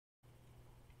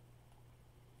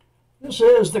This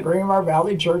is the Greenmar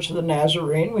Valley Church of the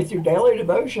Nazarene with your daily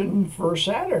devotion for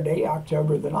Saturday,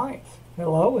 October the 9th.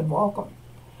 Hello and welcome.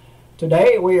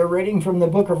 Today we are reading from the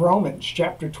book of Romans,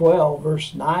 chapter 12,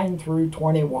 verse 9 through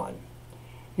 21.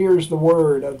 Here's the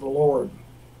word of the Lord.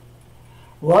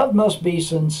 Love must be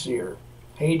sincere.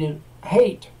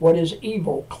 Hate what is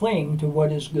evil, cling to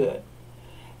what is good.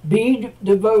 Be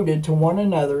devoted to one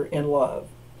another in love.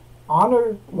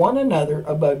 Honor one another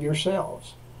above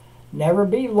yourselves. Never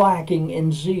be lacking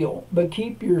in zeal, but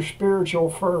keep your spiritual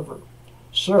fervor,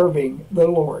 serving the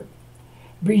Lord.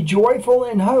 Be joyful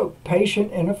in hope,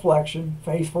 patient in affliction,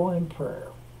 faithful in prayer.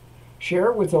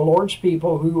 Share with the Lord's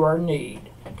people who are in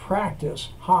need. Practice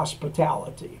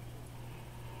hospitality.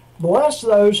 Bless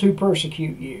those who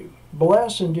persecute you.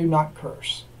 Bless and do not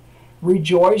curse.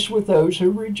 Rejoice with those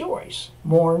who rejoice.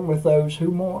 Mourn with those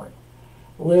who mourn.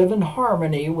 Live in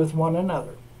harmony with one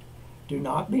another. Do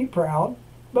not be proud,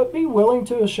 but be willing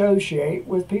to associate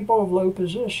with people of low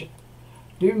position.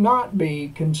 Do not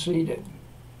be conceited.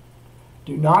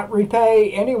 Do not repay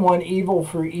anyone evil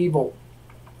for evil.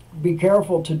 Be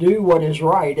careful to do what is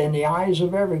right in the eyes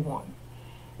of everyone.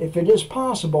 If it is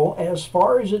possible, as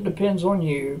far as it depends on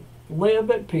you, live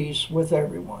at peace with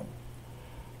everyone.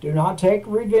 Do not take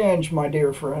revenge, my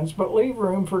dear friends, but leave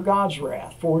room for God's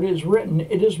wrath, for it is written,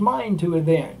 "It is mine to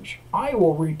avenge. I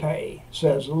will repay,"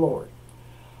 says the Lord.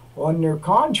 On the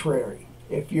contrary,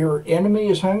 if your enemy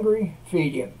is hungry,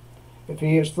 feed him. If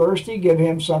he is thirsty, give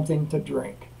him something to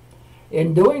drink.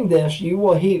 In doing this, you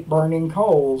will heap burning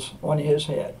coals on his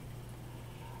head.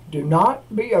 Do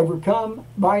not be overcome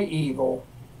by evil,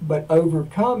 but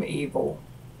overcome evil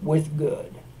with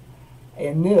good.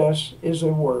 And this is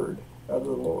the word of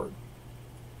the Lord.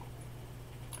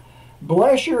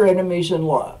 Bless your enemies in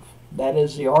love. That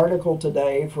is the article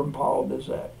today from Paul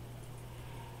Dezet.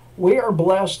 We are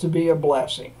blessed to be a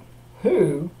blessing.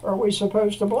 Who are we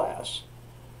supposed to bless?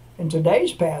 In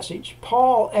today's passage,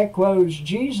 Paul echoes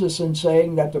Jesus in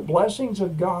saying that the blessings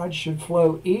of God should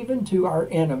flow even to our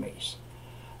enemies,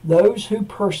 those who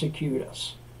persecute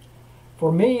us.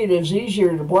 For me, it is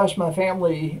easier to bless my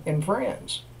family and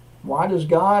friends. Why does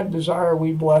God desire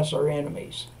we bless our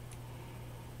enemies?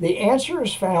 The answer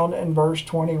is found in verse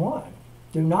 21.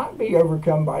 Do not be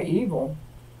overcome by evil,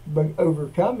 but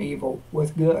overcome evil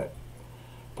with good.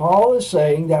 Paul is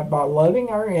saying that by loving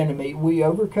our enemy, we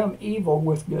overcome evil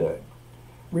with good.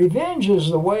 Revenge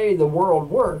is the way the world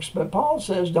works, but Paul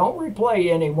says don't repay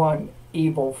anyone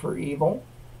evil for evil.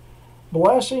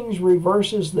 Blessings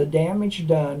reverses the damage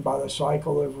done by the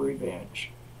cycle of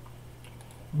revenge.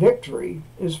 Victory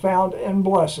is found in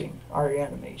blessing our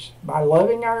enemies. By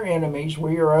loving our enemies,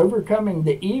 we are overcoming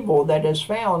the evil that is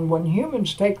found when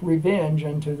humans take revenge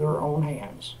into their own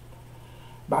hands.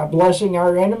 By blessing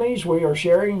our enemies, we are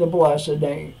sharing the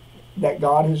blessing that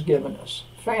God has given us,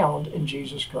 found in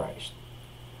Jesus Christ.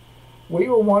 We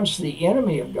were once the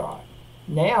enemy of God.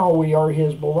 Now we are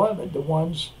His beloved, the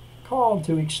ones called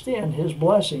to extend His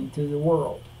blessing to the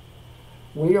world.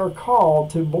 We are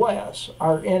called to bless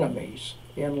our enemies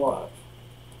in love.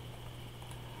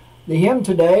 The hymn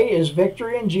today is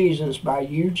Victory in Jesus by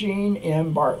Eugene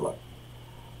M. Bartlett.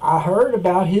 I heard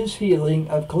about His healing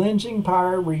of cleansing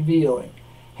power revealing,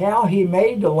 how He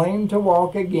made the lame to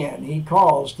walk again, He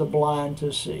caused the blind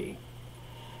to see.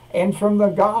 And from the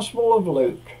Gospel of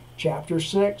Luke, chapter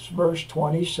 6, verse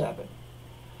 27.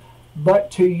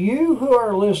 But to you who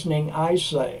are listening, I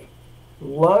say,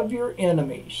 love your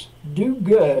enemies, do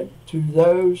good to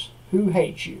those who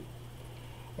hate you.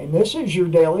 And this is your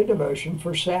daily devotion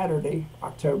for Saturday,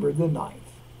 October the 9th.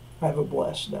 Have a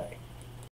blessed day.